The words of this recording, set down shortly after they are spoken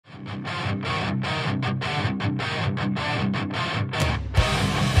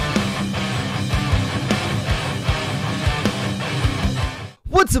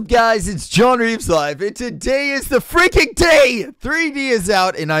What's up, guys? It's JohnReavesLive, and today is the freaking day! 3D is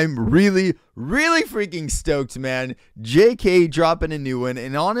out, and I'm really freaking stoked, man. JK dropping a new one,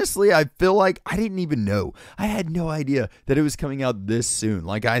 and honestly, I feel like I didn't even know. I had no idea that it was coming out this soon.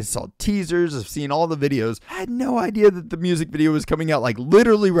 Like, I saw teasers, I've seen all the videos. I had no idea that the music video was coming out, like,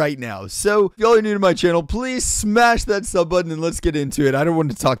 literally right now. So, if y'all are new to my channel, please smash that sub button, and let's get into it. I don't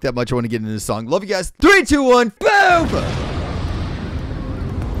want to talk that much. I want to get into the song. Love you guys. 3, 2, 1, boom!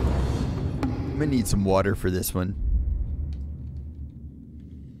 I'm gonna need some water for this one.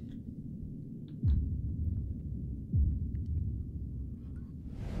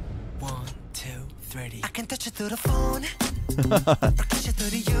 One, two, three. I can touch you through the phone, or kiss you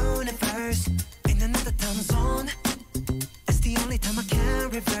through the universe. In another time zone, it's the only time I can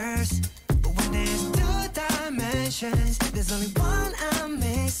reverse. But when there's two dimensions, there's only one I'm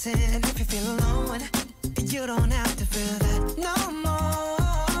missing. And if you feel alone, you don't have to feel that no more.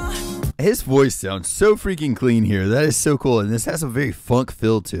 His voice sounds so freaking clean here. That is so cool. And this has a very funk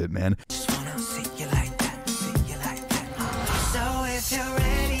feel to it, man. Just wanna see you like that, see you like that. So if you're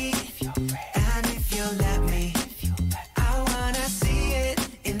ready, and if you let me, I wanna see it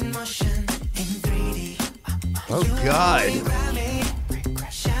in motion, in 3D. Oh, God.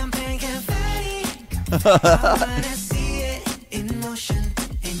 Champagne confetti. I wanna see it in motion,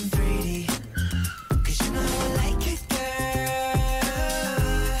 in 3D. 'Cause you know I like it, girl.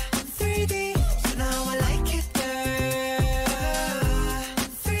 3D. You know I like it, girl.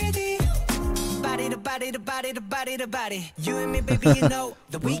 3D. Body to body to body to body to body. You and me, baby, you know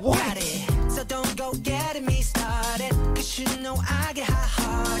that we got it. So don't go getting me started. 'Cause you know I get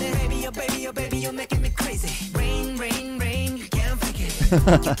hot-hearted. Baby, oh baby, oh baby, you're making me crazy. Rain, rain, rain, you can't fake it.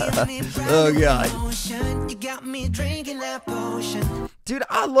 Oh, God. You got me drinking that potion. Dude,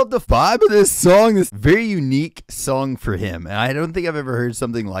 I love the vibe of this song. This very unique song for him. And I don't think I've ever heard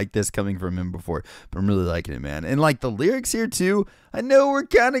something like this coming from him before. But I'm really liking it, man. And like the lyrics here too, I know we're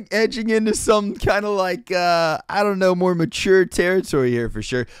kind of edging into some kind of like, I don't know, more mature territory here for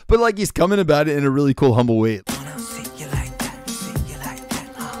sure. But like he's coming about it in a really cool, humble way.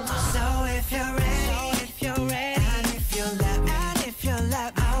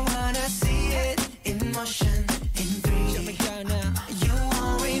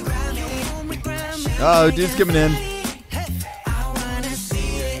 Oh, dude's coming in.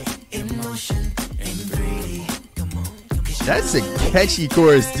 That's a catchy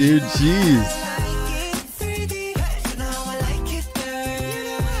chorus, dude. Jeez.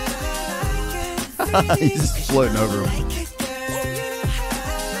 He's just floating over him.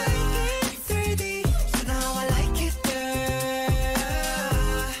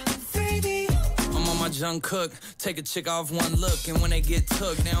 Jung Kook, take a chick off one look, and when they get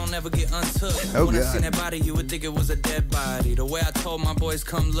took, they don't ever get untook. Oh, when God. I seen that body, you would think it was a dead body. The way I told my boys,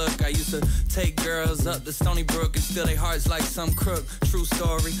 come look, I used to take girls up the Stony Brook and steal their hearts like some crook. True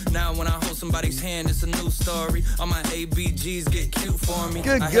story. Now when I hold somebody's hand, it's a new story. All my ABGs get cute for me.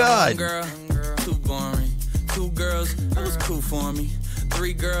 Good I God. Had one girl, too boring. 2 girls, that was cool for me.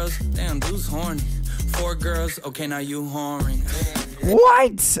 3 girls, damn, dude's horny. 4 girls, okay, now you whoring.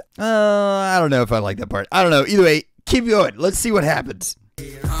 What? I don't know if I like that part. I don't know. Either way, keep going. Let's see what happens.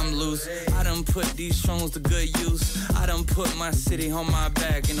 I'm loose. I done put these songs to good use. I done put my city on my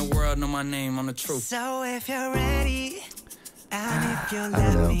back, and the world know my name on the truth. So if you're ready, and if you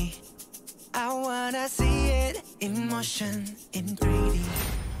let me, I wanna see it in motion, in 3D.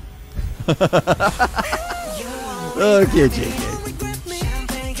 Okay, JK.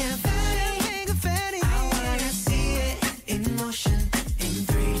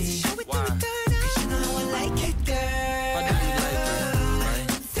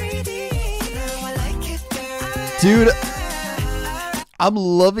 Dude, I'm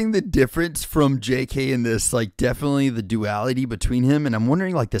loving the difference from JK in this, like definitely the duality between him, and I'm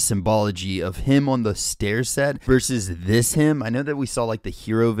wondering like the symbology of him on the stair set versus this him. I know that we saw like the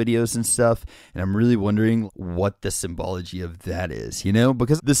hero videos and stuff, and I'm really wondering what the symbology of that is, you know,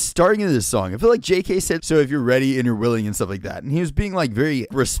 because the starting of this song, I feel like JK said, so if you're ready and you're willing and stuff like that, and he was being like very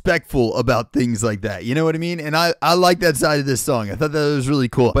respectful about things like that, you know what I mean? And I like that side of this song. I thought that was really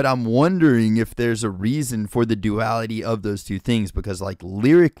cool, but I'm wondering if there's a reason for the duality of those two things, because like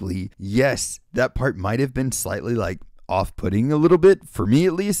lyrically, yes, that part might have been slightly like off-putting a little bit, for me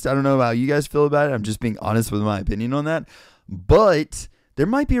at least. I don't know how you guys feel about it. I'm just being honest with my opinion on that. But there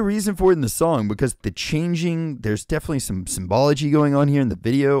might be a reason for it in the song, because the changing, there's definitely some symbology going on here in the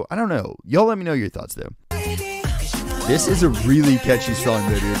video. I don't know. Y'all let me know your thoughts though. This is a really catchy song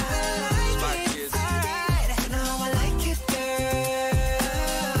though, dude.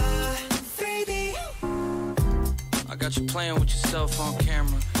 I got you playing with yourself on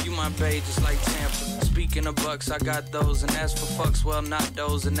camera. You my babe just like Tampa. Speaking of bucks, I got those, and as for fucks, well, not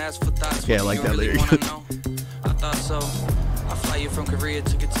those, and as for thoughts, okay, I like that lyric. I thought so. I fly you from Korea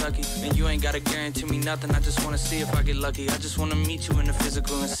to Kentucky, and you ain't gotta guarantee me nothing. I just wanna see if I get lucky. I just wanna meet you in the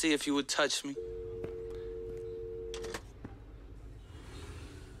physical and see if you would touch me.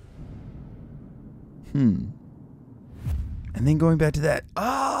 And then going back to that.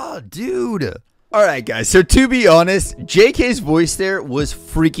 Oh, dude. All right, guys. So to be honest, JK's voice there was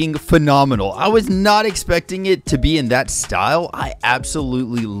freaking phenomenal. I was not expecting it to be in that style. I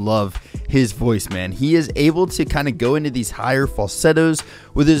absolutely love his voice, man. He is able to kind of go into these higher falsettos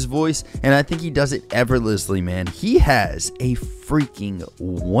with his voice, and I think he does it effortlessly, man. He has a freaking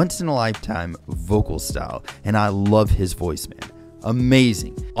once-in-a-lifetime vocal style, and I love his voice, man.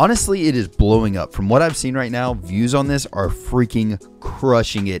 Amazing. Honestly, it is blowing up. From what I've seen right now, views on this are freaking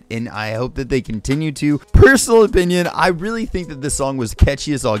crushing it, and I hope that they continue to. Personal opinion, I really think that this song was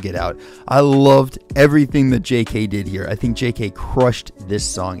catchy as all get out. I loved everything that JK did here. I think JK crushed this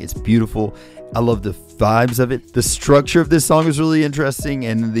song. It's beautiful. I love the vibes of it. The structure of this song was really interesting,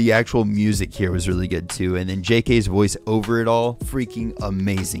 and the actual music here was really good too. And then JK's voice over it all, freaking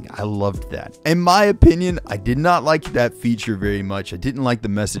amazing. I loved that. In my opinion, I did not like that feature very much. I didn't like the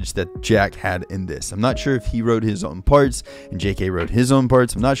message that Jack had in this. I'm not sure if he wrote his own parts and JK wrote his own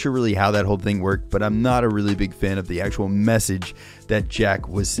parts. I'm not sure really how that whole thing worked, but I'm not a really big fan of the actual message that Jack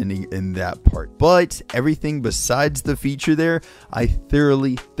was sending in that part. But everything besides the feature there, I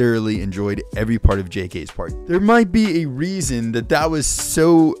thoroughly enjoyed every part of JK's part. There might be a reason that was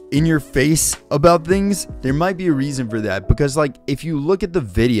so in your face about things. There might be a reason for that, because like if you look at the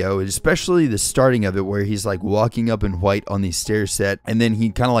video, especially the starting of it where he's like walking up in white on the stair set, and then he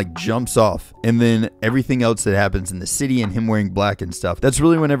kind of like jumps off, and then everything else that happens in the city and him wearing black and stuff, that's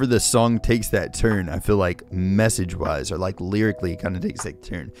really whenever the song takes that turn. I feel like message wise or like lyrically kind of takes that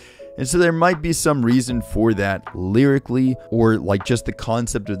turn. And so there might be some reason for that lyrically, or like just the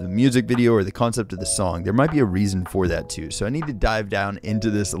concept of the music video or the concept of the song. There might be a reason for that too. So I need to dive down into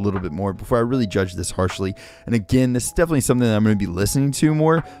this a little bit more before I really judge this harshly. And again, this is definitely something that I'm going to be listening to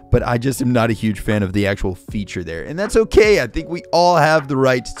more, but I just am not a huge fan of the actual feature there. And that's okay. I think we all have the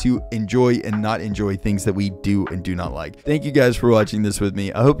right to enjoy and not enjoy things that we do and do not like. Thank you guys for watching this with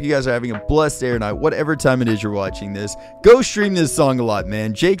me. I hope you guys are having a blessed day or night, whatever time it is you're watching this. Go stream this song a lot,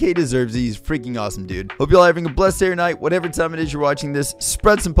 man. JK deserves it. He's freaking awesome, dude. Hope y'all are having a blessed day or night, whatever time it is you're watching this.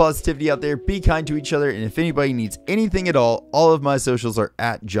 Spread some positivity out there. Be kind to each other. And if anybody needs anything at all of my socials are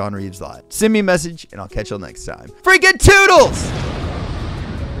at JohnReavesLive. Send me a message and I'll catch y'all next time. Freaking toodles!